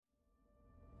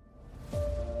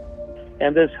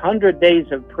And this 100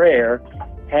 days of prayer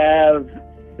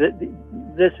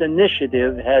this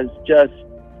initiative has just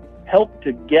helped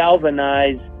to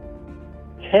galvanize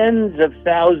tens of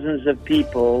thousands of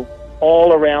people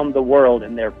all around the world,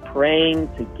 and they're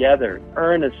praying together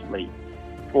earnestly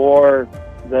for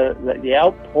the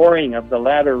outpouring of the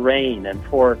latter rain and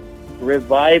for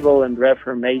revival and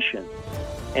reformation.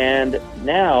 And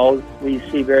now we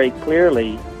see very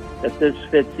clearly that this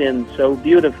fits in so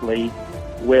beautifully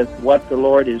with what the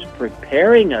Lord is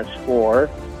preparing us for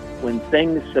when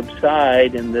things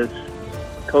subside in this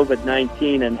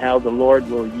COVID-19, and how the Lord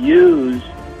will use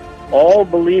all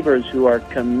believers who are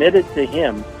committed to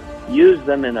Him, use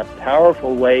them in a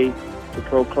powerful way to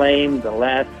proclaim the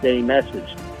last day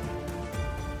message.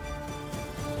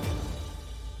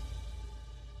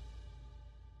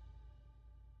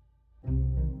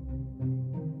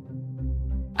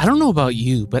 I don't know about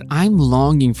you, but I'm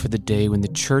longing for the day when the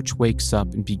church wakes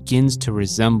up and begins to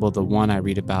resemble the one I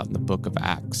read about in the book of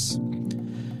Acts.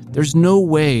 There's no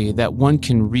way that one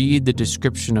can read the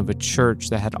description of a church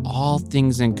that had all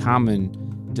things in common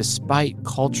despite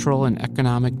cultural and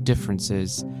economic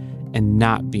differences and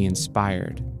not be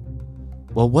inspired.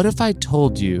 Well, what if I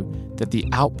told you that the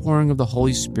outpouring of the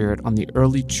Holy Spirit on the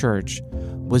early church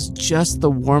was just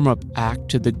the warm-up act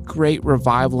to the great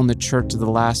revival in the church of the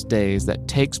last days that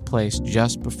takes place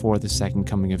just before the second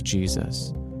coming of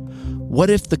Jesus? What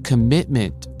if the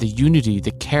commitment, the unity,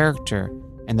 the character,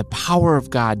 and the power of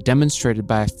God demonstrated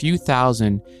by a few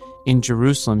thousand in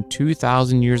Jerusalem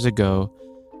 2,000 years ago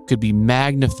could be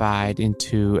magnified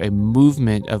into a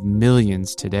movement of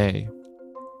millions today?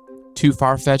 Too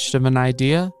far-fetched of an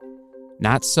idea?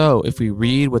 Not so if we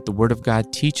read what the Word of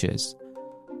God teaches.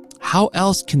 How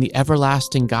else can the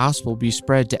everlasting gospel be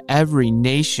spread to every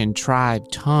nation, tribe,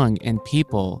 tongue, and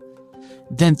people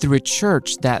than through a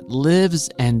church that lives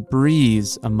and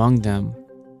breathes among them?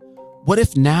 What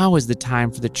if now is the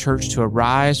time for the church to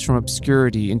arise from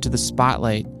obscurity into the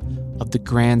spotlight of the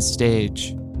grand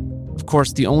stage? Of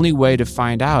course, the only way to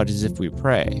find out is if we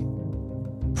pray.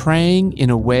 Praying in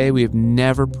a way we have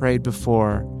never prayed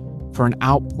before, for an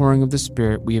outpouring of the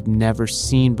Spirit we have never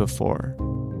seen before.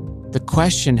 The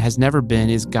question has never been,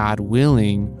 is God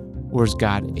willing or is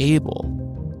God able?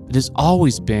 It has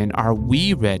always been, are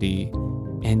we ready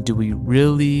and do we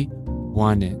really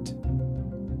want it?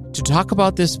 To talk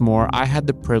about this more, I had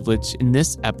the privilege in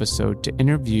this episode to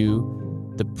interview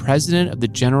the president of the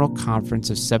General Conference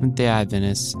of Seventh-day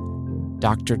Adventists,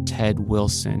 Dr. Ted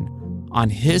Wilson, on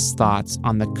his thoughts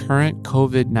on the current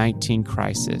COVID-19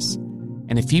 crisis,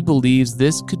 and if he believes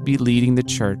this could be leading the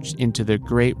church into the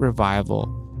great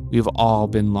revival we've all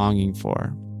been longing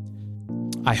for.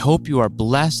 I hope you are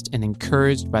blessed and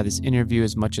encouraged by this interview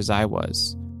as much as I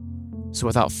was. So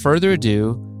without further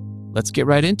ado, let's get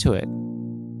right into it.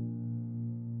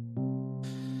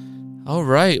 All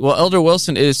right. Well, Elder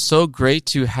Wilson, it is so great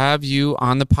to have you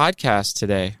on the podcast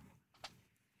today.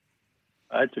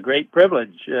 It's a great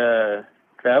privilege,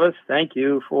 Travis. Thank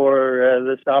you for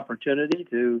this opportunity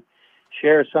to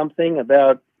share something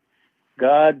about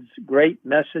God's great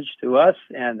message to us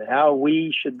and how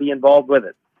we should be involved with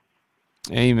it.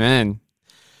 Amen.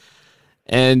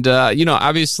 And,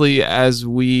 obviously, as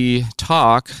we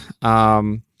talk,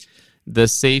 the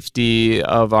safety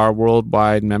of our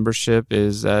worldwide membership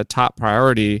is a top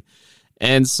priority.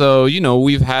 And so,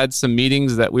 we've had some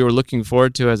meetings that we were looking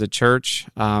forward to as a church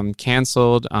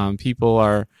canceled. People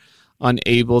are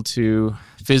unable to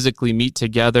physically meet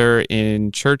together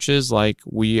in churches like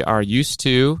we are used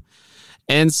to.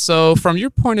 And so from your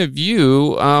point of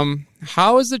view,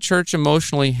 how is the church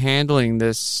emotionally handling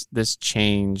this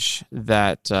change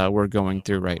that we're going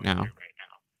through right now?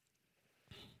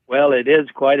 Well, it is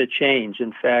quite a change.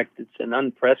 In fact, it's an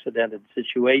unprecedented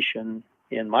situation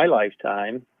in my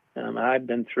lifetime. I've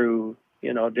been through,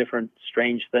 different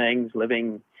strange things,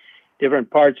 living different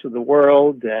parts of the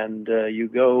world, and you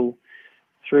go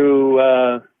through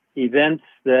events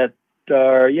that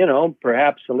are,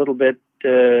 perhaps a little bit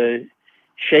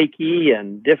shaky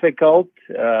and difficult.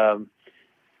 Even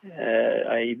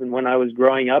when I was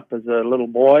growing up as a little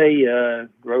boy,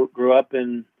 grew up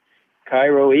in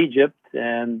Cairo, Egypt,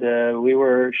 and we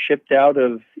were shipped out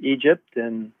of Egypt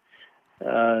and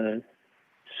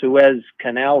Suez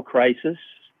Canal crisis,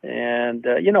 and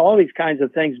all these kinds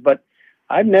of things. But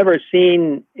I've never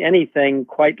seen anything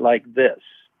quite like this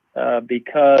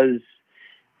because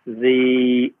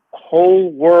the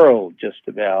whole world just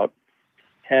about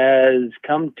has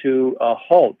come to a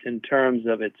halt in terms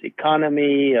of its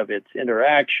economy, of its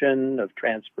interaction, of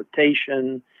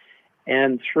transportation,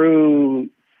 and through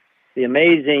the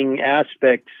amazing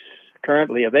aspects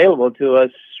currently available to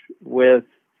us with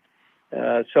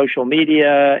social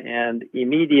media and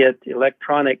immediate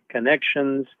electronic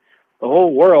connections, the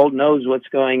whole world knows what's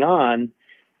going on.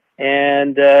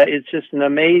 And it's just an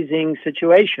amazing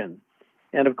situation.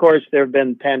 And of course, there have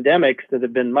been pandemics that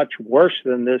have been much worse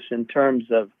than this in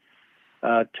terms of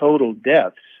total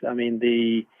deaths. I mean,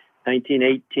 the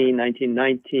 1918,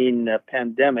 1919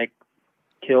 pandemic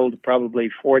killed probably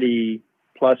 40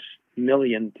 plus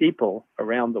million people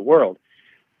around the world.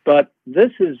 But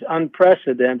this is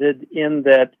unprecedented in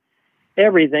that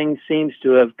everything seems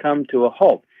to have come to a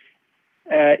halt,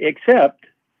 except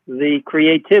the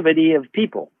creativity of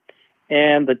people.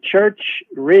 And the church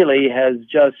really has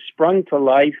just sprung to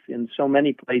life in so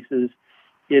many places.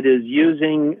 It is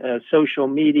using social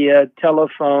media,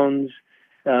 telephones,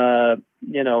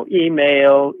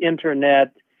 email,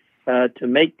 internet to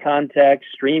make contact,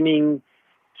 streaming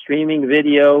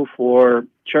video for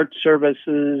church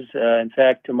services. In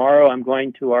fact, tomorrow I'm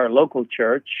going to our local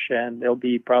church, and there'll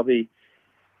be probably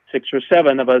 6 or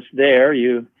 7 of us there.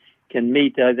 You can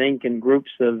meet, I think, in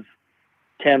groups of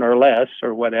 10 or less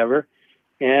or whatever.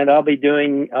 And I'll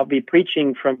be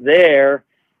preaching from there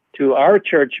to our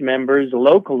church members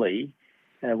locally.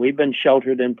 We've been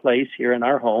sheltered in place here in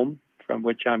our home, from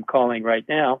which I'm calling right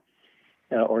now,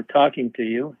 or talking to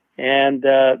you. And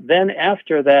then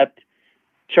after that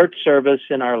church service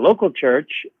in our local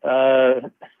church,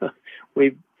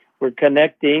 we're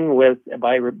connecting with,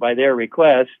 by their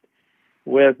request,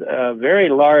 with a very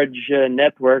large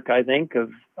network, I think,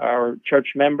 of our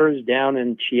church members down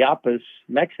in Chiapas,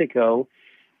 Mexico,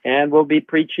 and we'll be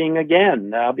preaching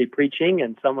again. I'll be preaching,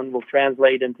 and someone will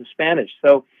translate into Spanish.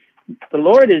 So the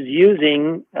Lord is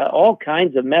using all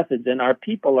kinds of methods, and our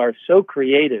people are so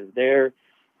creative. They're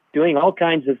doing all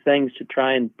kinds of things to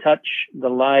try and touch the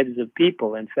lives of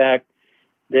people. In fact,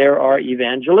 there are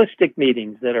evangelistic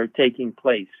meetings that are taking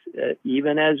place,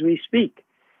 even as we speak,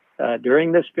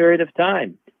 during this period of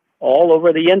time, all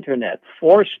over the internet,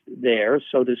 forced there,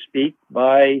 so to speak,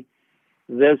 by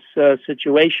this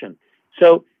situation.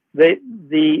 So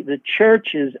the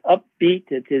church is upbeat,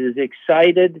 it is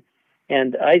excited,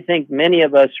 and I think many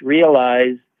of us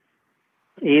realize,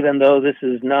 even though this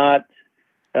is not,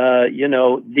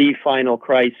 the final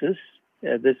crisis,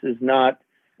 this is not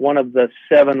one of the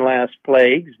 7 last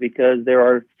plagues, because there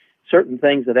are certain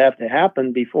things that have to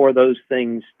happen before those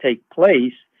things take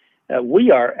place.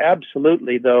 We are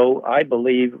absolutely, though, I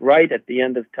believe, right at the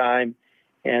end of time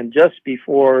and just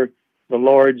before the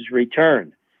Lord's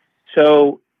return.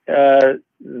 So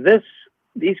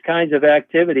these kinds of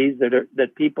activities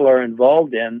that people are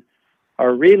involved in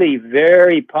are really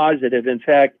very positive. In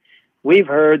fact, we've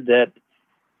heard that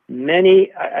many,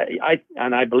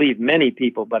 I believe many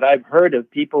people, but I've heard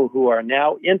of people who are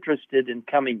now interested in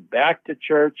coming back to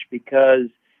church because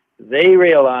they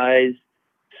realize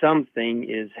something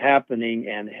is happening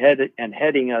and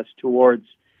heading us towards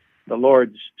the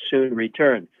Lord's soon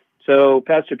return. So,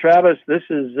 Pastor Travis, this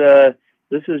is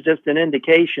just an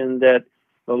indication that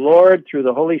the Lord, through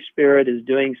the Holy Spirit, is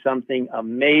doing something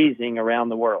amazing around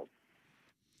the world.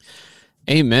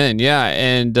 Amen. Yeah,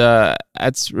 and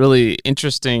that's really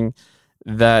interesting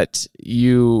that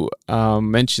you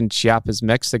mentioned Chiapas,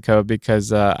 Mexico,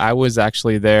 because I was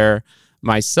actually there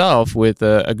myself with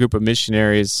a group of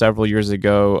missionaries several years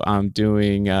ago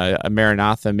doing a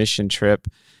Maranatha mission trip.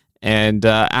 And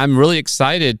I'm really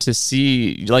excited to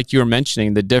see, like you were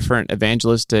mentioning, the different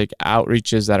evangelistic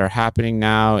outreaches that are happening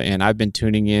now. And I've been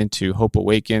tuning in to Hope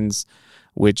Awakens,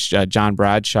 which John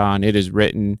Bradshaw and It Is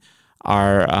Written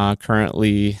are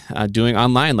currently doing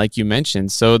online, like you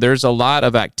mentioned. So there's a lot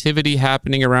of activity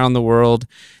happening around the world,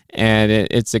 and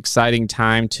it's exciting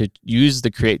time to use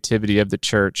the creativity of the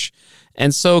church.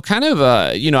 And so kind of,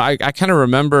 I kind of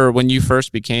remember when you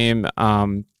first became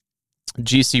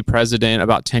GC president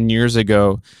about 10 years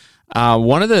ago,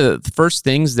 one of the first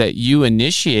things that you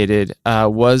initiated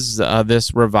was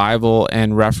this revival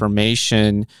and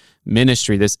reformation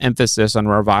ministry, this emphasis on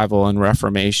revival and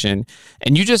reformation.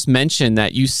 And you just mentioned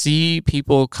that you see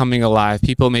people coming alive,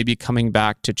 people maybe coming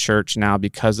back to church now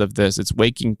because of this. It's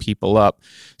waking people up.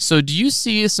 So do you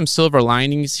see some silver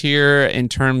linings here in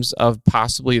terms of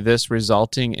possibly this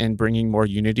resulting in bringing more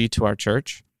unity to our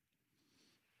church?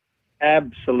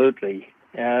 Absolutely.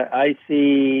 I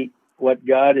see what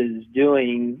God is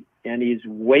doing, and He's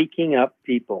waking up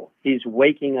people. He's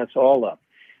waking us all up.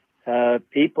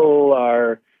 People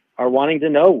are wanting to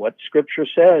know what Scripture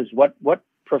says. What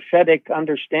prophetic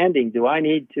understanding do I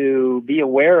need to be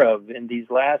aware of in these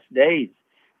last days?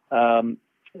 The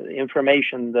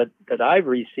information that I've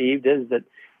received is that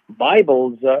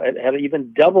Bibles have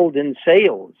even doubled in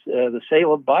sales, the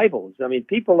sale of Bibles. I mean,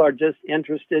 people are just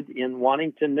interested in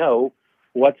wanting to know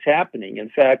what's happening. In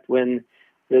fact, when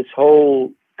this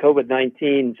whole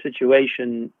COVID-19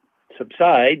 situation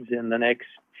subsides in the next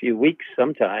few weeks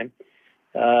sometime,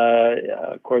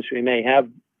 of course, we may have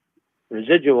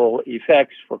residual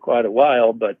effects for quite a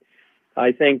while, but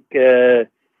I think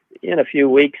in a few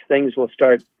weeks, things will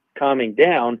start calming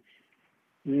down.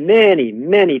 Many,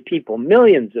 many people,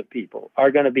 millions of people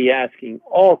are going to be asking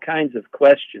all kinds of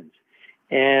questions.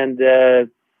 And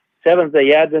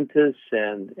Seventh-day Adventists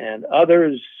and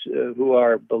others who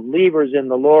are believers in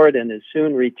the Lord and His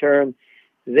soon return,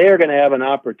 they're going to have an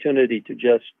opportunity to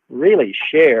just really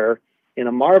share in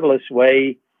a marvelous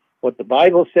way what the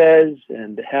Bible says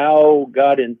and how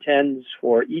God intends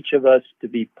for each of us to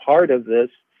be part of this,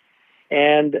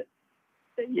 and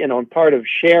part of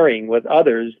sharing with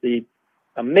others the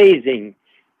amazing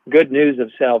good news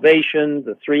of salvation,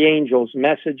 the three angels'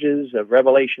 messages of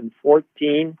Revelation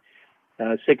 14,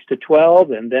 6 to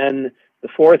 12, and then the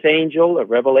fourth angel of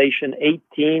Revelation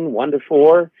 18, 1 to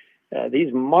 4.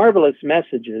 These marvelous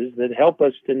messages that help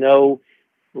us to know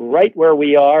right where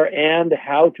we are and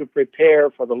how to prepare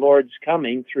for the Lord's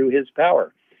coming through His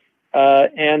power.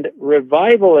 And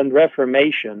revival and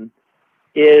reformation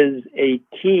is a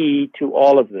key to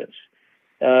all of this.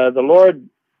 The Lord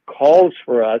calls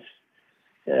for us,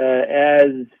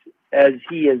 as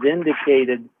He has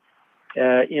indicated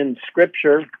in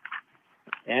Scripture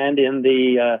and in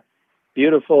the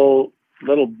beautiful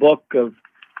little book of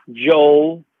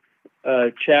Joel,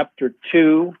 chapter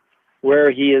 2,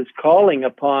 where He is calling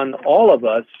upon all of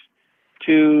us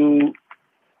to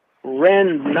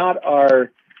rend not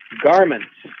our garments,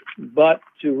 but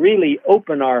to really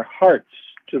open our hearts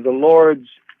to the Lord's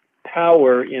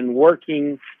power in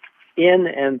working in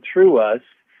and through us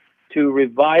to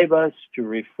revive us, to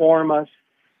reform us.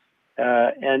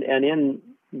 And in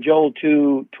Joel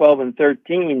 2, 12 and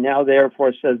 13, now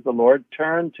therefore, says the Lord,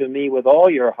 turn to me with all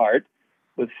your heart,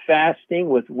 with fasting,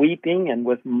 with weeping, and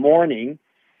with mourning.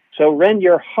 So rend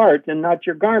your heart and not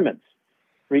your garments.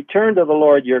 Return to the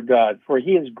Lord your God, for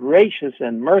He is gracious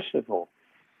and merciful,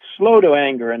 slow to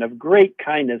anger and of great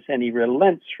kindness, and He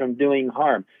relents from doing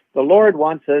harm. The Lord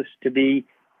wants us to be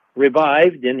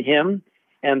revived in Him,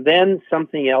 and then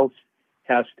something else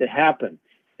has to happen.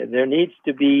 There needs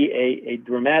to be a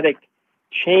dramatic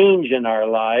change in our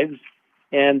lives,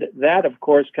 and that, of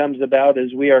course, comes about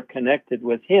as we are connected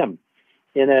with Him.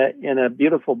 In a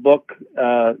beautiful book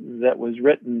that was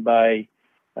written by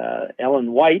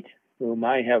Ellen White, whom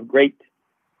I have great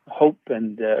hope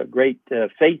and great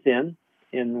faith in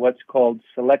what's called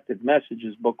Selected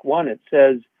Messages, Book 1, it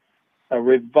says, a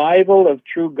revival of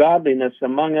true godliness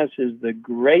among us is the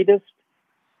greatest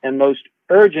and most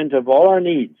urgent of all our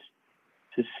needs.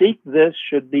 To seek this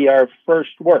should be our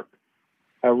first work.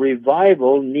 A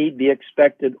revival need be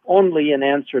expected only in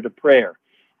answer to prayer.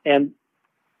 And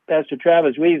Pastor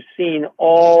Travis, we've seen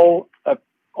all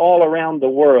around the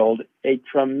world a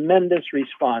tremendous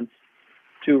response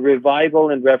to revival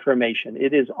and reformation.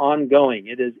 It is ongoing.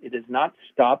 It is not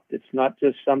stopped. It's not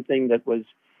just something that was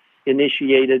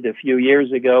initiated a few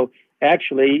years ago.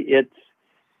 Actually, it's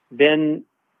been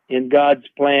in God's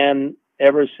plan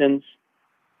ever since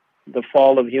the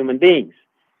fall of human beings.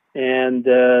 And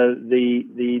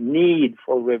the need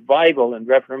for revival and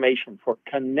reformation, for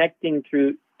connecting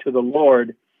to the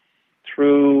Lord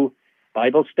through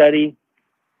Bible study,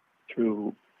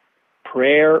 through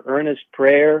prayer, earnest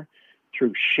prayer,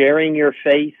 through sharing your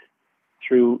faith,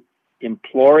 through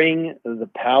imploring the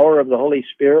power of the Holy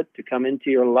Spirit to come into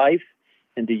your life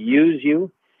and to use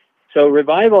you. So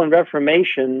revival and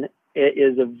reformation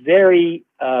is a very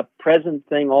present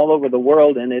thing all over the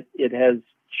world, and it has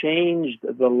changed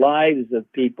the lives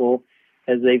of people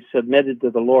as they've submitted to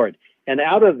the Lord. And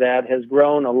out of that has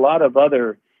grown a lot of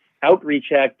other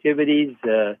outreach activities,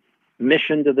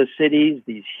 mission to the cities,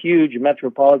 these huge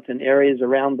metropolitan areas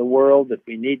around the world that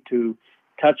we need to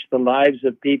touch the lives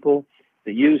of people,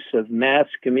 the use of mass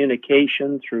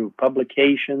communication through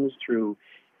publications, through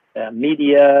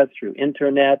media, through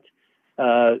internet,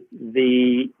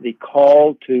 the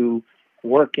call to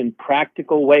work in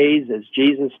practical ways as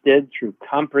Jesus did through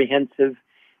comprehensive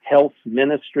health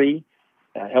ministry,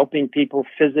 helping people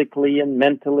physically and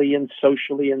mentally and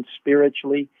socially and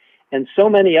spiritually, and so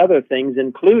many other things,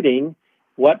 including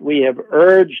what we have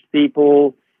urged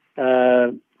people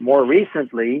more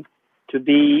recently to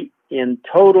be in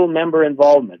total member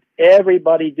involvement.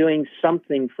 Everybody doing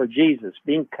something for Jesus,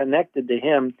 being connected to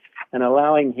Him and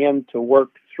allowing Him to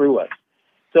work through us.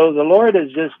 So the Lord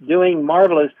is just doing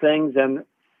marvelous things, and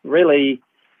really,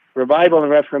 revival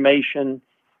and reformation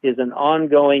is an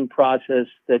ongoing process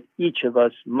that each of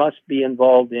us must be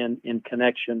involved in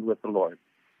connection with the Lord.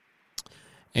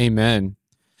 Amen.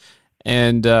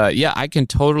 And yeah, I can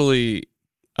totally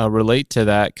relate to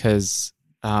that because,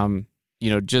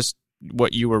 just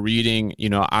what you were reading,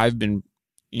 I've been,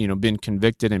 been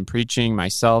convicted in preaching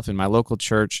myself in my local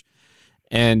church.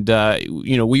 And,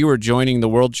 we were joining the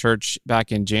World Church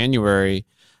back in January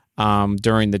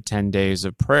during the 10 days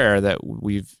of prayer that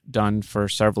we've done for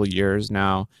several years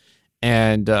now.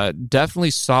 And definitely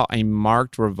saw a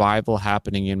marked revival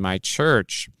happening in my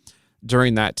church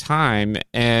during that time,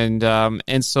 and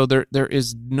so there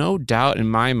is no doubt in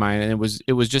my mind, and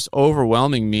it was just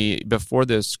overwhelming me before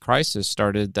this crisis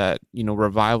started that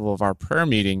revival of our prayer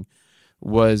meeting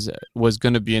was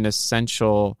going to be an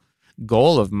essential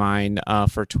goal of mine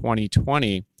for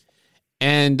 2020.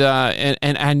 And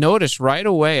I noticed right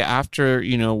away after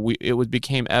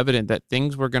became evident that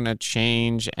things were going to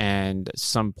change and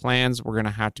some plans were going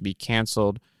to have to be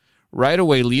canceled. Right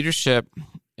away, leadership,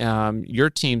 your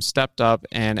team stepped up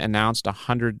and announced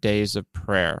 100 days of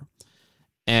prayer,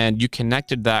 and you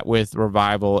connected that with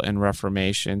revival and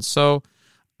Reformation. So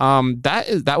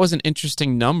that was an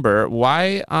interesting number.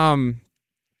 Why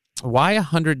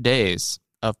 100 days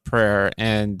of prayer,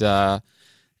 and how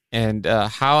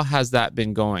has that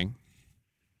been going?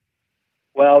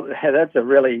 Well, that's a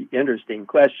really interesting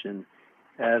question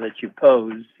that you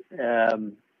pose,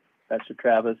 Pastor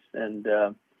Travis, and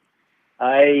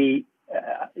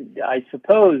I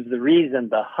suppose the reason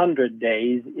the 100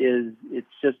 days is it's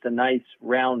just a nice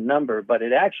round number, but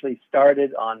it actually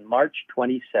started on March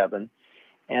 27,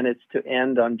 and it's to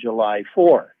end on July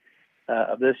 4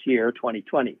 of this year,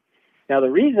 2020. Now, the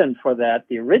reason for that,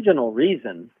 the original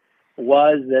reason,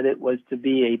 was that it was to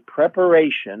be a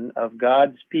preparation of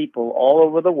God's people all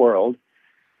over the world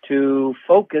to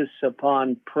focus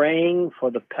upon praying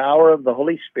for the power of the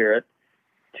Holy Spirit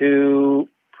to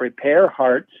prepare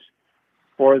hearts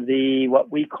for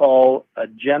what we call a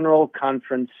general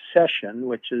conference session,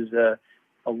 which is a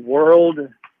world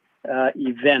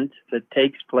event that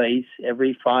takes place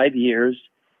every 5 years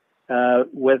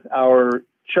with our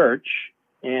church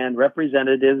and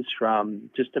representatives from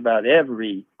just about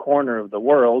every corner of the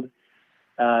world.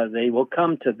 They will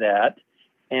come to that,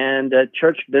 and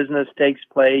church business takes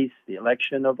place, the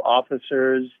election of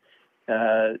officers,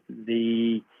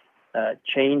 the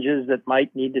changes that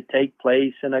might need to take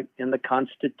place in the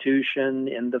Constitution,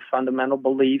 in the fundamental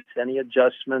beliefs, any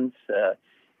adjustments,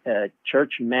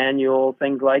 church manual,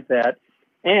 things like that.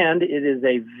 And it is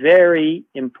a very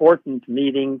important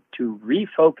meeting to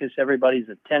refocus everybody's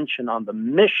attention on the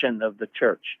mission of the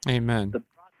church. Amen.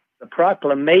 The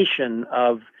proclamation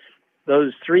of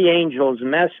those three angels'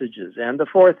 messages and the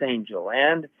fourth angel,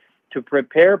 and to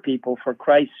prepare people for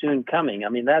Christ's soon coming. I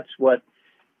mean, that's what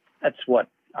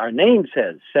our name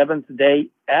says, Seventh-day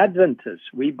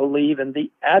Adventists. We believe in the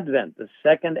Advent, the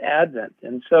second Advent.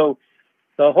 And so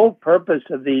the whole purpose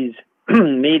of these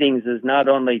meetings is not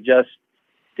only just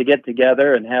to get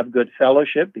together and have good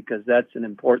fellowship, because that's an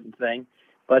important thing,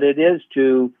 but it is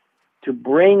to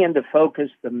bring into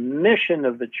focus the mission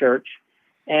of the church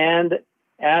and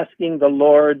asking the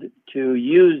Lord to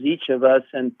use each of us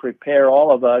and prepare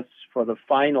all of us for the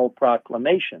final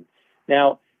proclamation.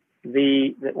 Now,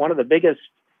 one of the biggest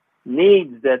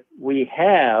needs that we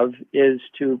have is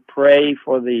to pray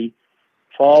for the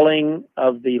falling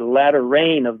of the latter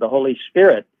rain of the Holy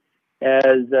Spirit,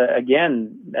 as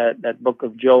again that book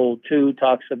of Joel 2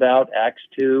 talks about, Acts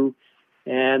 2,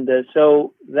 and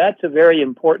so that's a very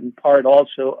important part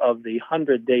also of the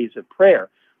 100 days of prayer.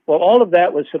 Well, all of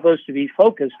that was supposed to be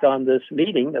focused on this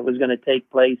meeting that was going to take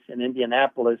place in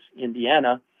Indianapolis,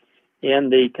 Indiana, in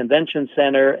the convention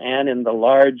center and in the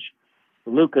large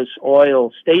Lucas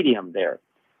Oil Stadium there.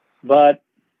 But,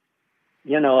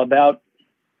 about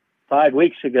 5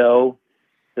 weeks ago,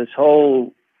 this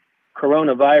whole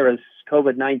coronavirus,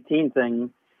 COVID-19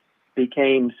 thing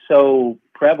became so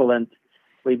prevalent,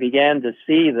 we began to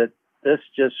see that this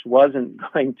just wasn't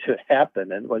going to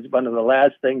happen. And it was one of the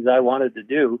last things I wanted to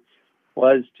do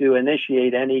was to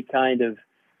initiate any kind of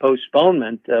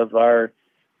postponement of our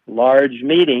large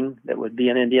meeting that would be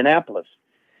in Indianapolis.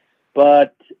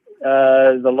 But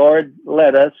the Lord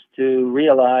led us to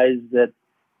realize that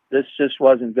this just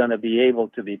wasn't going to be able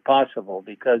to be possible,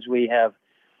 because we have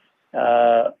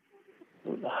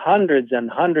hundreds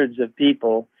and hundreds of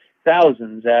people,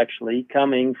 thousands actually,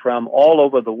 coming from all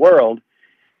over the world.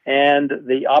 And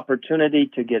the opportunity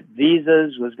to get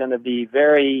visas was going to be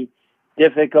very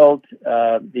difficult.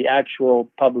 The actual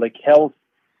public health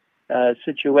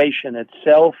situation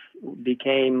itself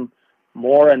became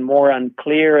more and more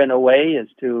unclear in a way as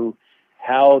to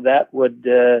how that would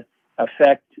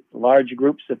affect large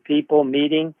groups of people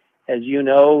meeting. As you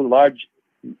know, large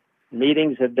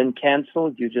meetings have been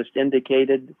canceled. You just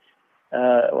indicated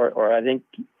or I think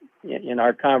in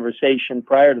our conversation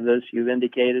prior to this, you've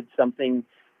indicated something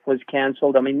was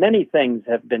canceled. I mean, many things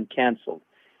have been canceled,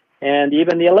 and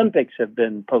even the Olympics have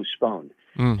been postponed.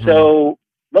 Mm-hmm. So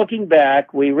looking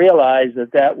back, we realized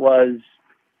that that was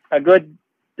a good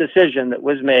decision that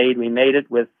was made. We made it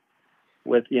with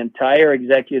the entire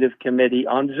executive committee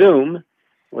on Zoom,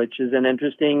 which is an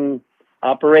interesting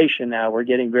operation now. We're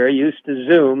getting very used to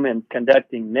Zoom and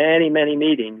conducting many, many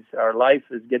meetings. Our life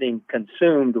is getting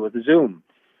consumed with Zoom.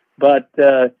 But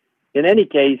in any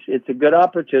case, it's a good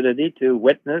opportunity to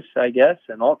witness, I guess,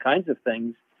 and all kinds of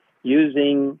things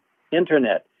using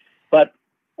internet. But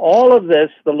all of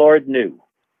this, the Lord knew.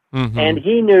 Mm-hmm. And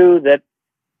He knew that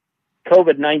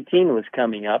COVID-19 was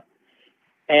coming up,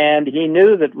 and He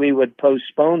knew that we would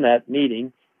postpone that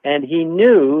meeting, and He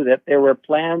knew that there were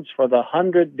plans for the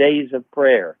 100 days of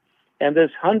prayer. And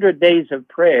this 100 days of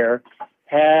prayer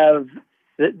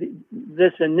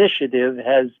this initiative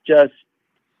has just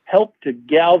helped to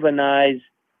galvanize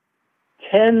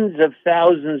tens of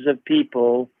thousands of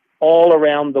people all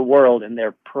around the world, and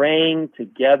they're praying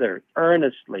together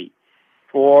earnestly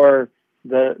for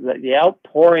the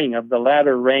outpouring of the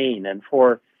latter rain and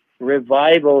for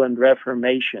revival and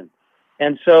reformation.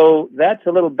 And so that's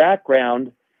a little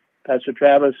background, Pastor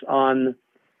Travis, on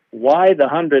why the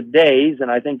 100 days, and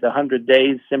I think the 100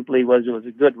 days simply was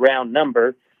a good round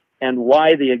number, and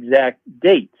why the exact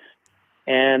dates.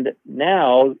 And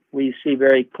now we see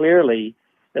very clearly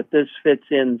that this fits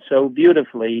in so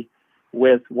beautifully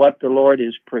with what the Lord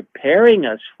is preparing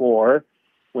us for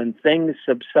when things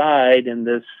subside in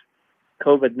this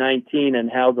COVID-19,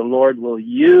 and how the Lord will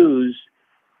use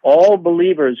all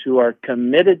believers who are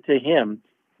committed to Him,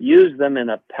 use them in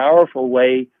a powerful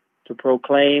way to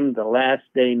proclaim the last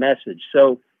day message.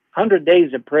 So 100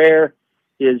 days of prayer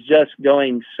is just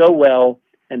going so well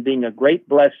and being a great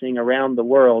blessing around the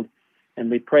world. And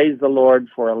we praise the Lord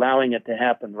for allowing it to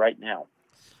happen right now.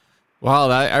 Wow,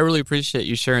 I really appreciate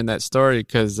you sharing that story,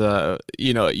 because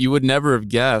you would never have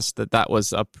guessed that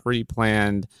was a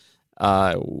pre-planned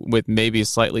with maybe a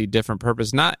slightly different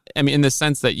purpose. Not, I mean, in the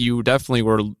sense that you definitely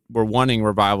were wanting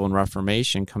revival and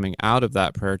reformation coming out of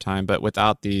that prayer time, but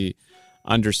without the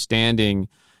understanding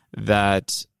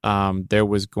that there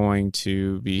was going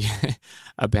to be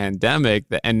a pandemic,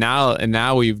 and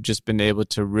now we've just been able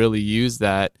to really use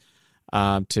that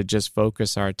to just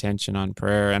focus our attention on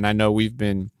prayer. And I know we've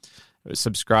been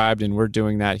subscribed, and we're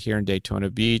doing that here in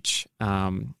Daytona Beach,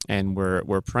 and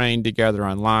we're praying together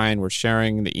online. We're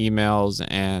sharing the emails,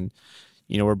 and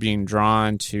we're being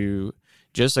drawn to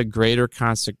just a greater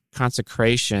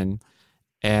consecration.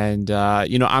 And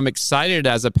I'm excited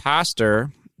as a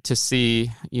pastor to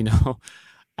see,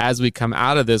 as we come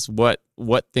out of this, what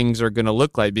things are going to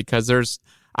look like, because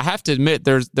I have to admit,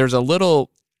 there's a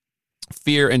little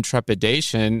fear and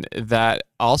trepidation that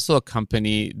also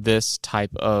accompany this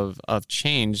type of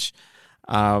change,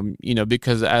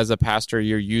 because as a pastor,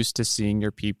 you're used to seeing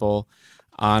your people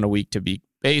on a week-to-week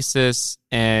basis,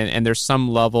 and there's some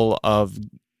level of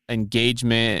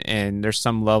engagement, and there's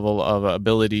some level of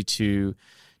ability to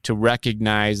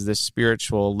recognize the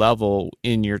spiritual level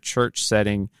in your church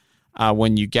setting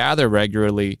when you gather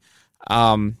regularly.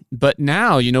 But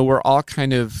now, we're all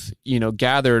kind of,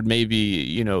 gathered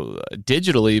maybe,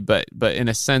 digitally, but in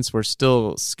a sense, we're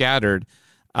still scattered,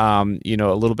 a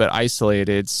little bit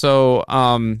isolated. So,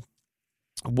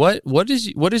 what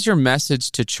is your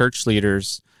message to church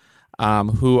leaders,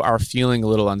 who are feeling a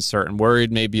little uncertain,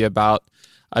 worried maybe about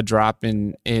a drop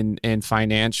in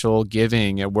financial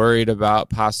giving, and worried about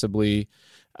possibly,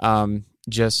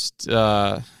 just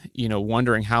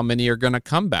wondering how many are going to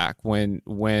come back when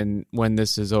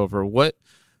this is over? What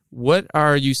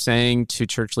are you saying to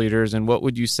church leaders, and what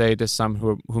would you say to some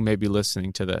who may be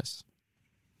listening to this?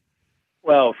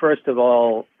 Well, first of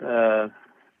all,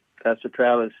 Pastor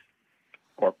Travis,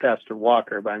 or Pastor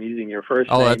Walker, but I'm using your first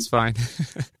name. Oh, that's fine.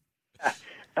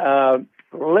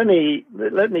 Let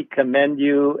me commend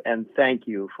you and thank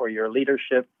you for your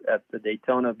leadership at the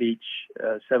Daytona Beach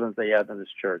Seventh-day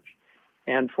Adventist Church,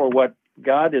 and for what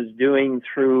God is doing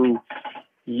through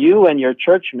you and your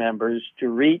church members to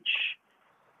reach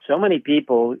so many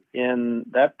people in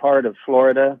that part of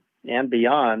Florida and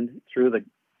beyond through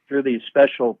these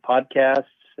special podcasts,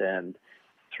 and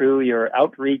through your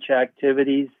outreach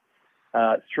activities,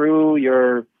 through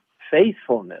your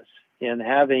faithfulness in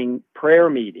having prayer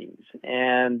meetings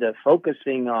and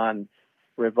focusing on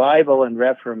revival and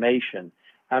reformation.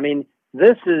 I mean,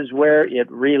 this is where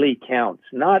it really counts,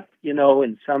 not,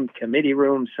 in some committee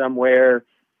room somewhere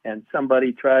and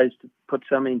somebody tries to put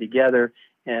something together,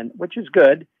 and which is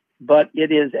good, but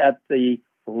it is at the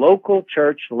local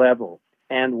church level.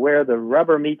 and where the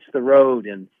rubber meets the road,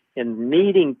 and in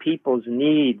meeting people's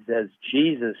needs as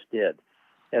Jesus did,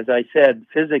 as I said,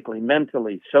 physically,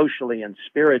 mentally, socially, and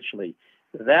spiritually.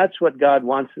 That's what God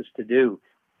wants us to do.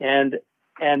 And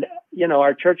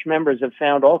our church members have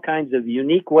found all kinds of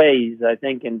unique ways, I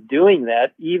think, in doing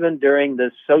that, even during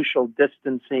the social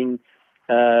distancing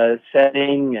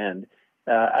setting. And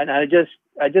I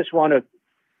just want to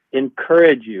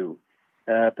encourage you,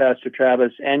 Pastor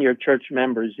Travis, and your church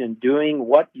members in doing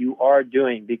what you are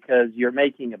doing, because you're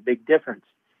making a big difference.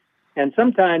 And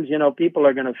sometimes, people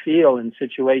are going to feel in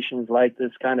situations like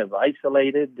this kind of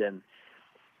isolated. And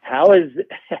how is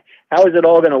it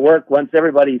all going to work once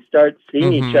everybody starts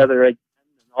seeing each other again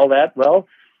and all that? Well,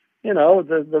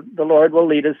 the Lord will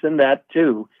lead us in that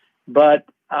too. But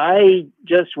I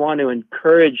just want to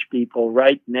encourage people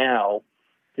right now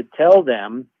to tell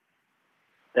them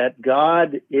that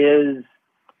God is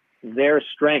their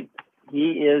strength.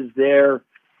 He is their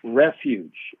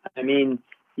refuge. I mean,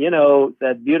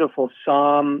 that beautiful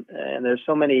psalm, and there's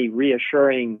so many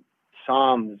reassuring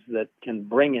psalms that can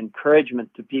bring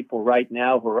encouragement to people right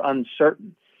now who are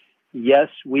uncertain. Yes,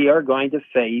 we are going to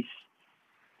face,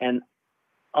 and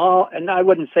I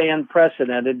wouldn't say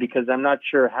unprecedented, because I'm not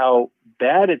sure how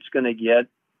bad it's going to get.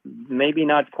 Maybe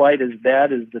not quite as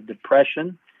bad as the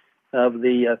Depression of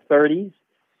the 30s,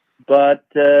 but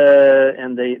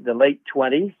and the late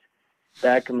 20s,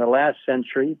 back in the last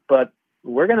century. But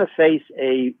we're going to face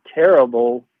a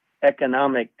terrible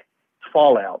economic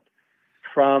fallout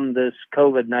from this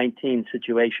COVID-19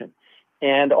 situation.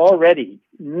 And already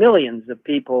millions of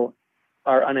people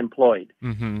are unemployed.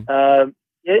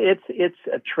 It's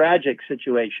a tragic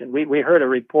situation. We heard a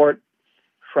report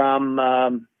from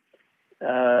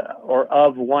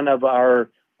of one of our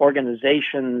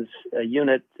organization's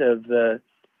unit of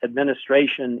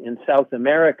administration in South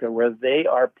America, where they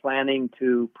are planning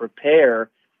to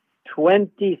prepare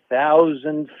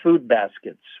 20,000 food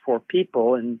baskets for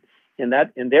people in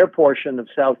their portion of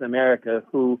South America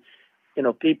who,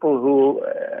 people who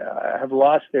have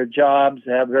lost their jobs,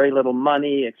 have very little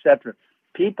money, etc.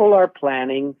 People are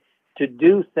planning to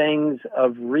do things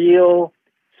of real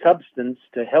substance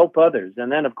to help others,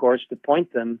 and then, of course, to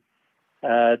point them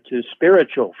to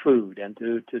spiritual food and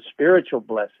to spiritual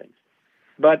blessings.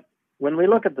 But when we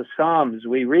look at the Psalms,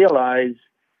 we realize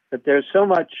that there's so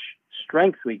much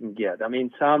strength we can get. I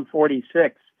mean, Psalm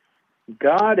 46,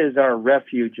 God is our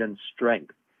refuge and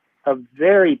strength, a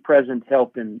very present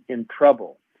help in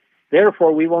trouble.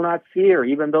 Therefore we will not fear,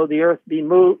 even though the earth be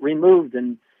removed,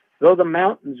 and though the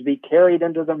mountains be carried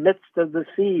into the midst of the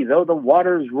sea, though the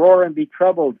waters roar and be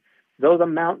troubled, though the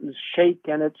mountains shake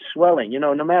and it's swelling.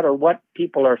 No matter what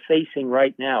people are facing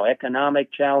right now,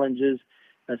 economic challenges,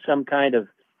 some kind of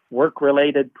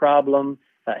work-related problem,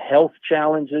 health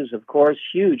challenges, of course,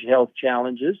 huge health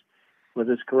challenges with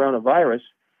this coronavirus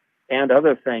and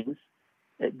other things.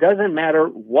 It doesn't matter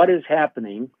what is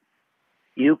happening.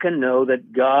 You can know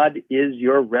that God is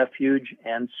your refuge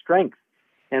and strength.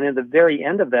 And in the very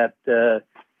end of that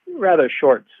rather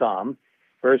short psalm,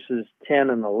 verses 10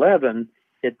 and 11,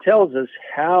 it tells us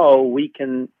how we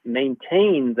can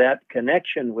maintain that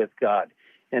connection with God.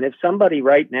 And if somebody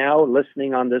right now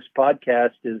listening on this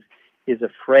podcast is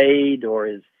afraid or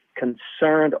is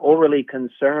concerned, overly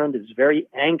concerned, is very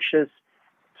anxious,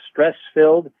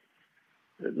 stress-filled,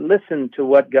 listen to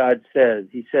what God says.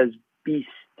 He says, "Be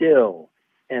still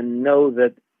and know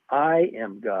that I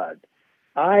am God.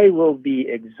 I will be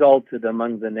exalted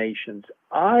among the nations.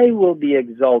 I will be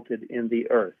exalted in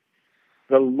the earth.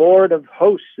 The Lord of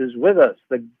hosts is with us.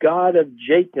 The God of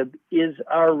Jacob is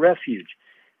our refuge."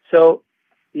 So,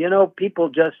 people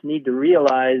just need to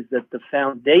realize that the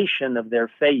foundation of their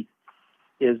faith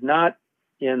is not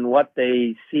in what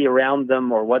they see around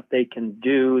them or what they can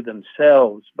do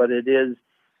themselves, but it is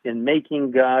in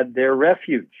making God their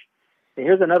refuge. And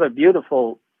here's another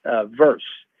beautiful verse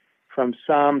from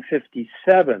Psalm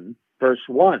 57, verse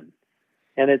 1.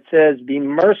 And it says, "Be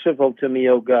merciful to me,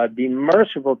 O God, be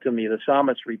merciful to me." The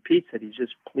psalmist repeats it. He's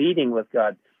just pleading with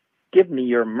God, "Give me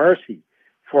your mercy,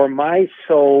 for my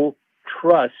soul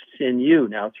trusts in you."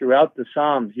 Now, throughout the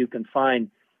Psalms, you can find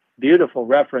beautiful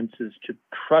references to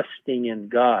trusting in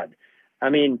God. I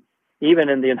mean, even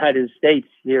in the United States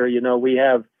here, we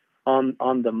have on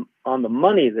the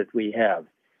money that we have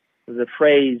the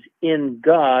phrase, "In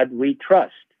God we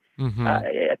trust."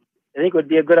 I think it would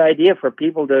be a good idea for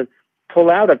people to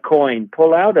pull out a coin,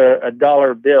 pull out a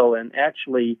dollar bill, and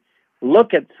actually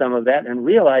look at some of that and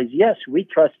realize, yes, we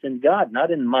trust in God, not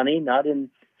in money, not in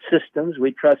systems.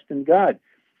 We trust in God.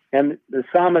 And the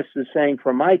psalmist is saying,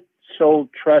 "For my soul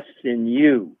trusts in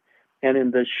you." and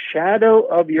in the shadow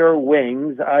of your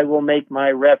wings I will make my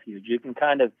refuge. You can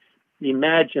kind of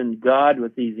imagine God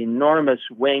with these enormous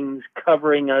wings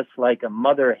covering us like a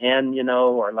mother hen,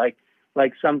 or like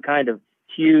some kind of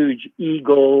huge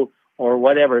eagle or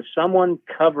whatever, someone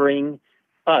covering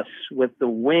us with the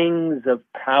wings of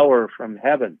power from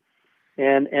heaven.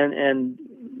 And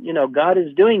God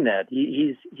is doing that.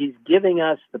 He's giving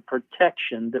us the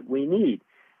protection that we need.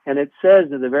 And it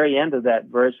says at the very end of that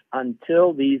verse,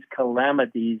 until these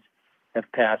calamities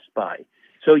have passed by.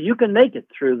 So you can make it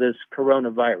through this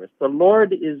coronavirus. The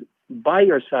Lord is by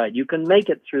your side. You can make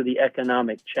it through the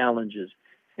economic challenges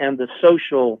and the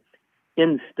social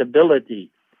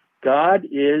instability. God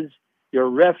is your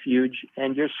refuge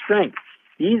and your strength.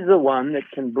 He's the one that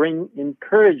can bring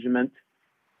encouragement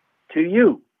to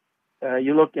you.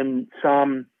 You look in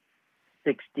Psalm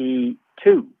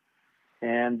 62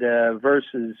 and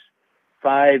verses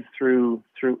 5 through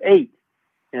 8,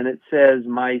 and it says,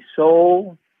 my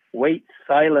soul wait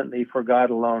silently for God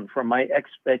alone, for my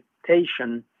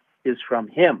expectation is from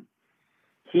him.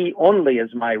 He only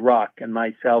is my rock and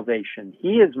my salvation.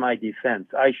 He is my defense.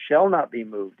 I shall not be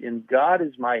moved. In God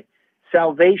is my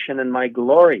salvation and my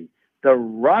glory, the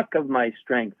rock of my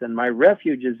strength, and my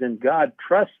refuge is in God.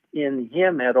 Trust in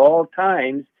him at all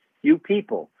times, you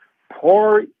people.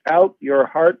 Pour out your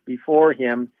heart before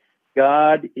him.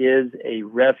 God is a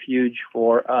refuge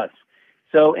for us.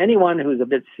 So anyone who's a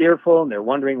bit fearful and they're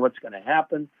wondering what's going to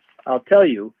happen, I'll tell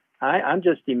you, I'm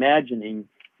just imagining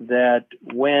that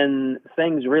when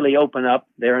things really open up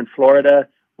there in Florida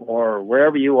or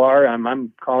wherever you are,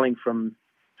 I'm calling from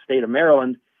the state of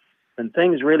Maryland, when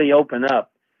things really open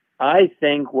up, I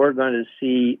think we're going to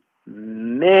see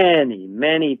many,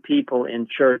 many people in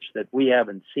church that we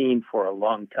haven't seen for a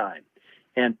long time.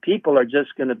 And people are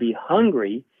just going to be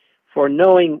hungry for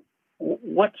knowing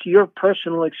what's your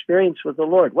personal experience with the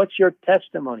Lord? What's your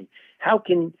testimony? How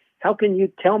can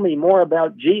you tell me more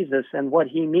about Jesus and what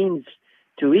he means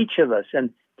to each of us? And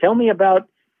tell me about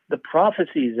the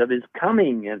prophecies of his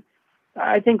coming. And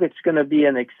I think it's going to be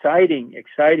an exciting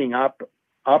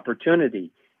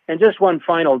opportunity. And just one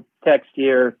final text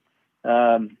here,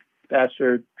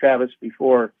 Pastor Travis,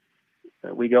 before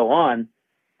we go on.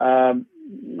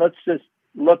 Let's just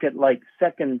look at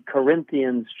 2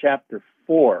 Corinthians chapter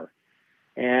 4.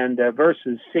 And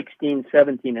verses 16,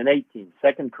 17, and 18,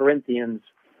 2 Corinthians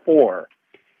 4.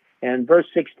 And verse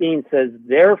 16 says,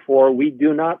 therefore we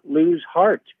do not lose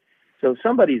heart. So if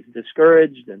somebody's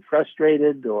discouraged and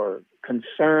frustrated or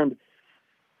concerned,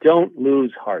 don't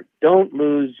lose heart. Don't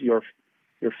lose your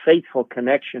faithful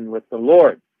connection with the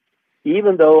Lord.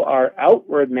 Even though our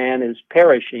outward man is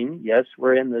perishing, yes,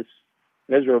 we're in this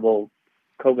miserable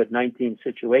COVID-19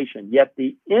 situation, yet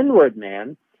the inward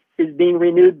man is being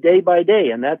renewed day by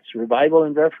day, and that's revival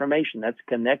and reformation. That's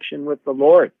connection with the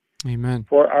Lord. Amen.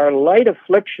 For our light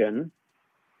affliction,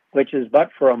 which is but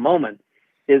for a moment,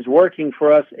 is working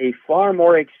for us a far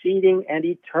more exceeding and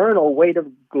eternal weight of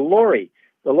glory.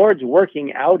 The Lord's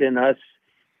working out in us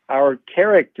our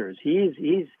characters.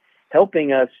 He's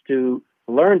helping us to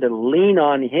learn to lean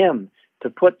on him, to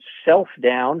put self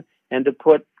down and to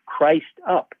put Christ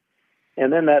up.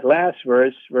 And then that last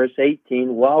verse, verse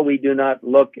 18, while we do not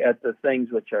look at the things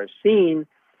which are seen,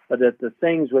 but at the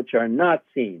things which are not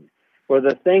seen. For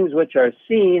the things which are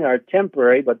seen are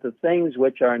temporary, but the things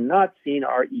which are not seen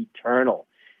are eternal.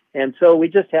 And so we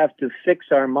just have to fix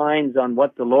our minds on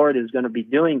what the Lord is going to be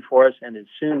doing for us and is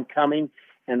soon coming,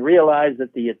 and realize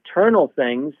that the eternal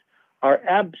things are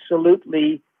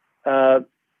absolutely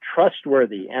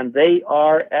trustworthy, and they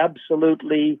are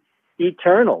absolutely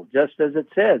eternal, just as it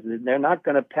says. They're not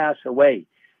going to pass away.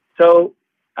 So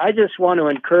I just want to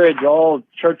encourage all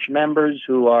church members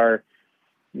who are,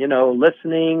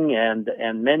 listening,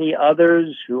 and many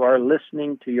others who are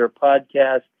listening to your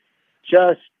podcast,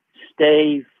 just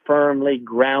stay firmly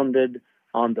grounded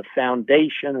on the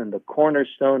foundation and the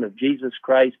cornerstone of Jesus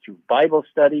Christ through Bible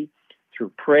study, through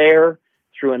prayer,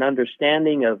 through an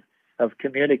understanding of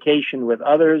communication with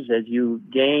others as you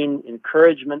gain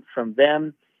encouragement from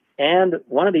them. And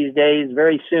one of these days,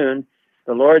 very soon,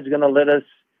 the Lord's going to let us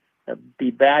be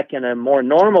back in a more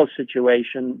normal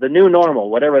situation, the new normal,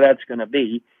 whatever that's going to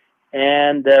be.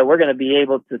 And we're going to be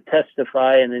able to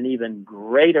testify in an even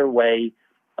greater way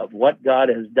of what God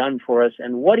has done for us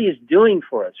and what he is doing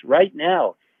for us right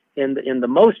now in the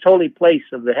most holy place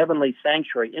of the heavenly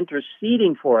sanctuary,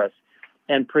 interceding for us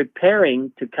and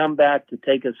preparing to come back to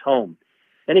take us home.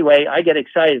 Anyway, I get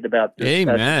excited about this.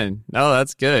 Amen. No,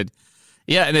 that's good.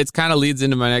 Yeah, and it kind of leads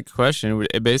into my next question,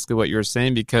 basically what you were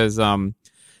saying, because,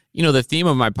 The theme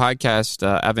of my podcast,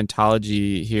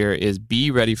 Adventology, here is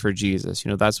be ready for Jesus.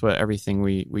 That's what everything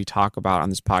we talk about on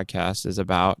this podcast is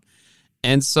about.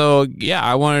 And so,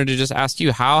 I wanted to just ask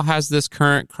you, how has this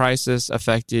current crisis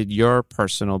affected your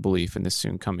personal belief in the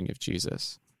soon coming of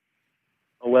Jesus?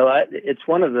 Well, it's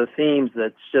one of the themes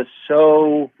that's just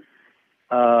so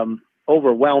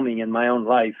overwhelming in my own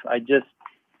life.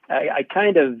 I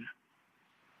kind of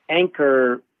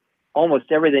anchor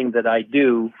almost everything that I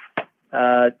do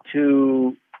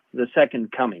to the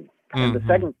second coming. And the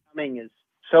second coming is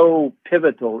so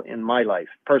pivotal in my life,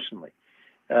 personally.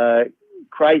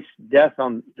 Christ's death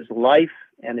on his life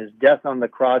and his death on the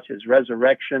cross, his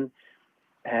resurrection,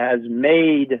 has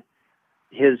made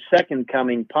his second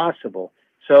coming possible.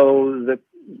 So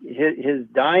his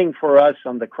dying for us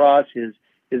on the cross, his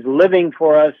living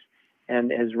for us,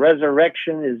 and his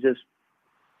resurrection is just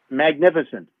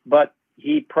magnificent. But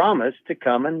he promised to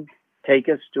come and take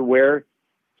us to where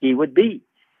he would be.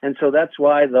 And so that's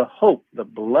why the hope, the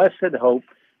blessed hope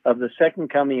of the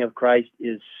second coming of Christ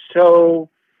is so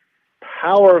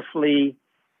powerfully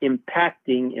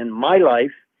impacting in my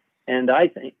life, and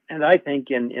I think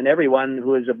in everyone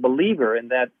who is a believer in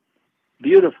that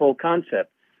beautiful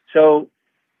concept. So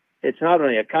it's not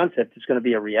only a concept, it's going to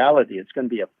be a reality. It's going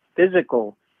to be a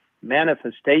physical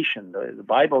manifestation. The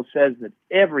Bible says that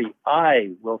every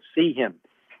eye will see him,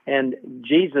 and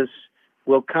Jesus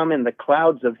will come in the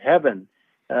clouds of heaven.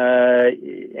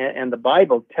 And the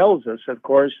Bible tells us, of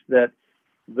course, that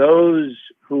those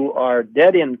who are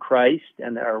dead in Christ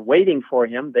and are waiting for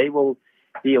him, they will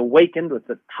be awakened with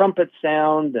the trumpet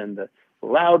sound and the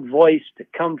loud voice to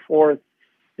come forth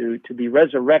to be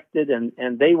resurrected,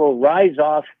 and they will rise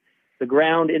off the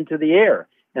ground into the air.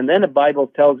 And then the Bible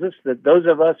tells us that those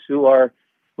of us who are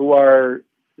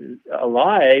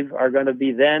alive are going to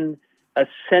be then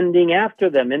ascending after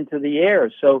them into the air.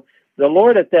 So the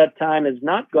Lord at that time is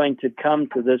not going to come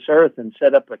to this earth and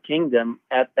set up a kingdom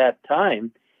at that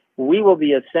time. We will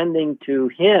be ascending to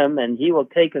him, and he will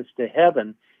take us to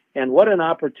heaven. And what an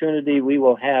opportunity we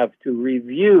will have to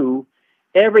review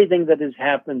everything that has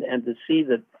happened and to see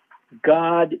that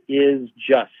God is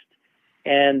just.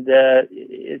 And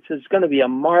it's going to be a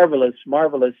marvelous,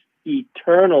 marvelous,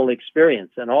 eternal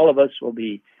experience. And all of us will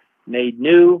be made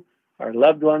new. Our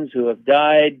loved ones who have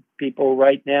died, people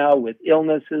right now with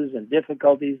illnesses and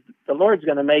difficulties, the Lord's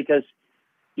going to make us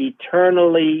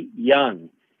eternally young.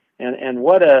 And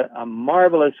what a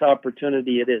marvelous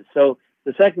opportunity it is. So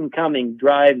the second coming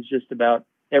drives just about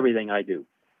everything I do.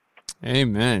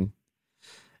 Amen.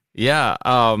 Yeah.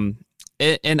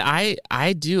 And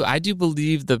I do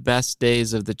believe the best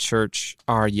days of the church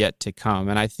are yet to come.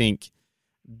 And I think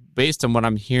based on what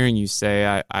I'm hearing you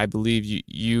say, I believe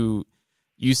you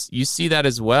see that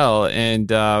as well. And,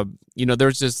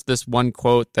 there's just this one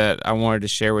quote that I wanted to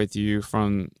share with you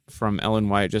from Ellen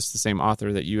White, just the same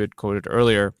author that you had quoted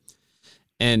earlier.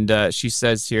 And she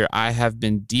says here, I have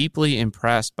been deeply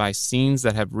impressed by scenes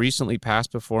that have recently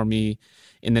passed before me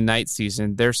in the night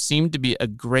season. There seemed to be a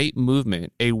great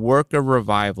movement, a work of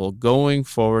revival going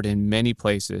forward in many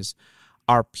places.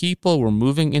 Our people were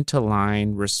moving into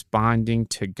line, responding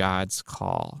to God's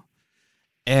call.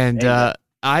 And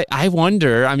I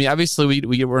wonder, I mean, obviously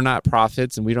we're not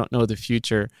prophets and we don't know the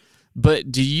future,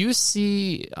 but do you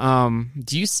see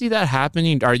that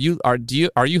happening? Are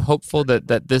you hopeful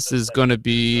that this is going to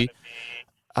be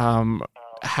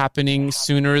happening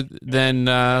sooner than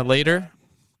later?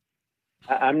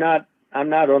 I'm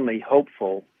not only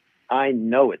hopeful, I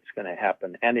know it's going to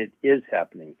happen, and it is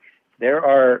happening. There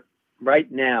are right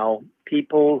now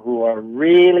people who are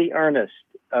really earnest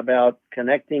about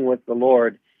connecting with the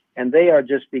Lord, and they are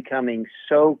just becoming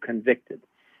so convicted.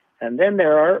 And then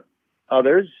there are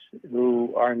others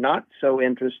who are not so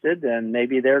interested, and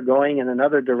maybe they're going in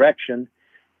another direction,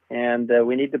 and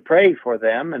we need to pray for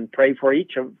them and pray for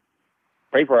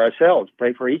ourselves,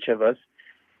 pray for each of us,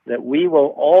 that we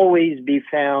will always be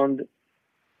found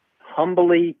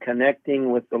humbly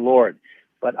connecting with the Lord.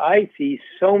 But I see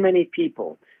so many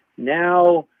people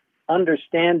now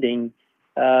understanding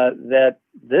that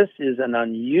this is an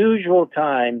unusual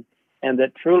time, and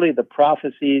that truly the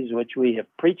prophecies which we have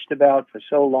preached about for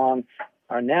so long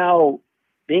are now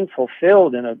being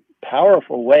fulfilled in a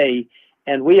powerful way,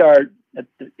 and we are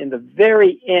in the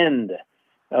very end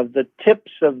of the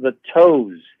tips of the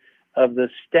toes of the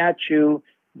statue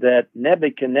that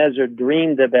Nebuchadnezzar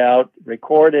dreamed about,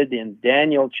 recorded in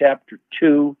Daniel chapter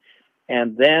 2,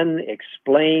 and then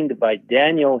explained by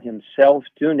Daniel himself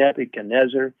to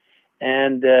Nebuchadnezzar.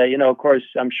 And, of course,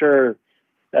 I'm sure,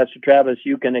 Pastor Travis,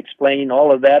 you can explain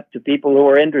all of that to people who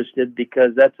are interested,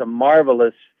 because that's a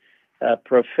marvelous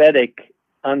prophetic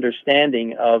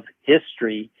understanding of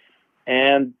history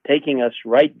and taking us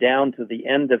right down to the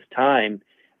end of time,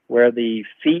 where the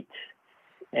feet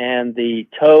and the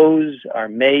toes are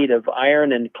made of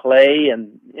iron and clay,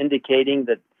 and indicating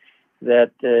that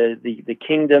the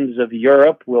kingdoms of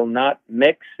Europe will not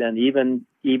mix. And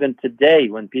even today,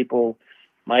 when people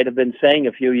might have been saying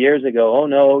a few years ago, oh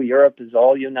no, Europe is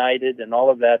all united and all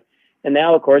of that. And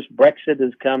now, of course, Brexit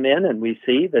has come in, and we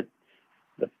see that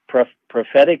the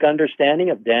prophetic understanding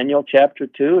of Daniel chapter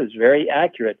 2 is very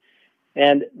accurate.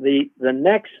 And the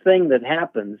next thing that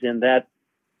happens in that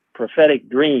prophetic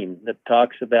dream that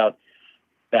talks about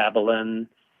Babylon,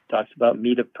 talks about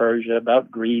Medo Persia,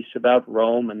 about Greece, about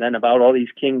Rome, and then about all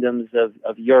these kingdoms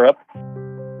of Europe.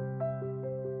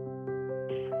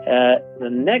 The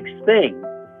next thing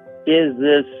is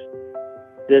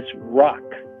this rock,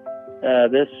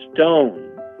 this stone,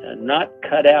 not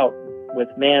cut out with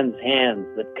man's hands,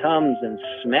 that comes and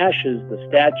smashes the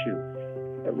statue,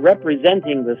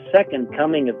 representing the second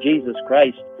coming of Jesus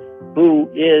Christ, who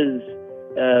is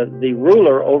the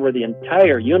ruler over the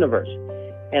entire universe.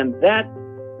 And that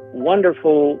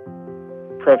wonderful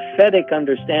prophetic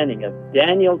understanding of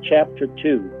Daniel chapter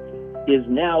 2 is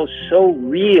now so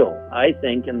real, I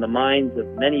think, in the minds of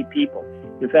many people.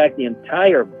 In fact, the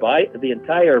entire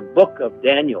book of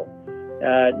Daniel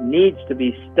needs to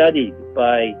be studied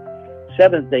by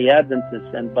Seventh-day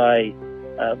Adventists and by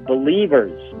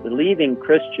believing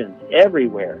Christians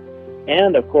everywhere.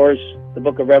 And, of course, the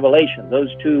book of Revelation. Those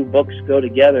two books go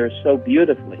together so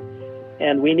beautifully.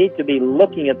 And we need to be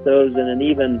looking at those in an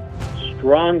even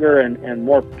stronger and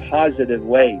more positive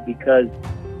way, because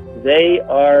they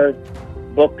are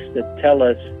books that tell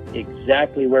us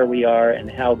exactly where we are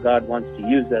and how God wants to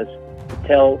use us to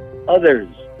tell others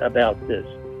about this.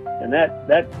 And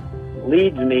that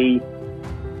leads me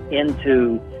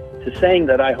into saying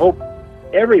that I hope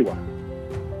everyone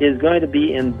is going to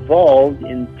be involved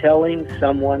in telling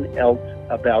someone else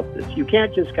about this. You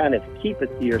can't just kind of keep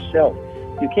it to yourself.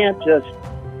 You can't just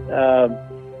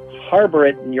harbor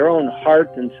it in your own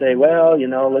heart and say, well,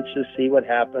 let's just see what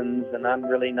happens, and I'm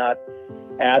really not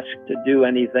asked to do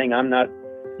anything. I'm not,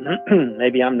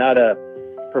 maybe I'm not a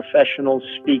professional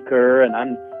speaker, and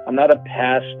I'm not a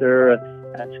pastor,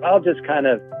 and so I'll just kind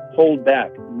of hold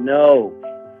back. No,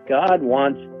 God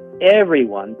wants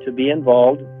everyone to be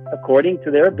involved according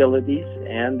to their abilities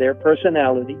and their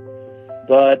personality,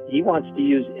 but He wants to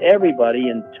use everybody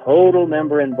in total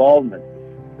member involvement.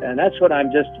 And that's what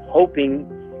I'm just hoping,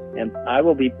 and I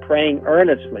will be praying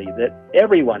earnestly, that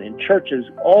everyone in churches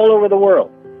all over the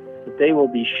world, that they will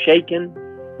be shaken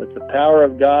with the power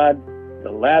of God,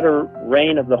 the latter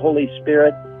rain of the Holy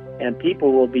Spirit, and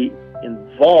people will be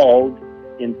involved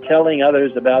in telling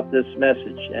others about this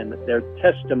message and their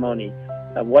testimony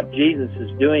of what Jesus is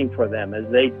doing for them as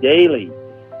they daily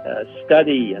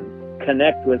study and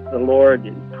connect with the Lord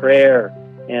in prayer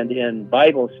and in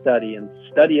Bible study and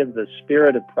study of the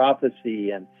spirit of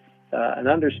prophecy and an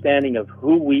understanding of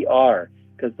who we are,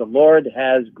 because the Lord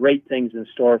has great things in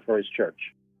store for His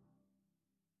church.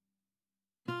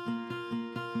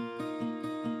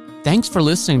 Thanks for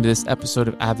listening to this episode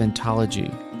of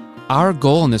Adventology. Our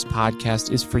goal in this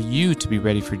podcast is for you to be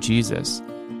ready for Jesus.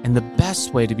 And the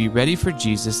best way to be ready for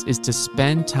Jesus is to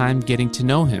spend time getting to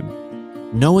know Him.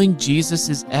 Knowing Jesus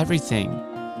is everything.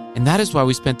 And that is why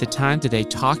we spent the time today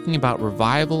talking about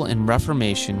revival and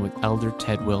reformation with Elder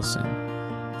Ted Wilson.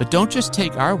 But don't just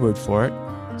take our word for it.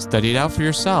 Study it out for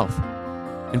yourself.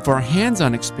 And for a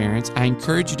hands-on experience, I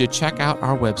encourage you to check out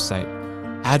our website,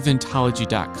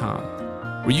 adventology.com,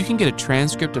 where you can get a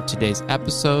transcript of today's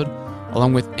episode,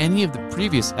 along with any of the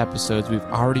previous episodes we've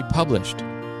already published,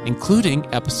 including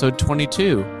episode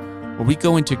 22, where we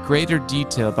go into greater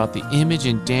detail about the image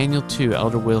in Daniel 2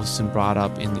 Elder Wilson brought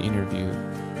up in the interview.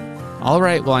 All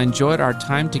right, well, I enjoyed our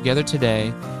time together today,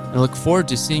 and I look forward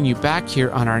to seeing you back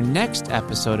here on our next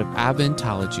episode of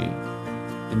Adventology.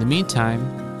 In the meantime,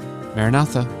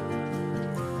 Maranatha.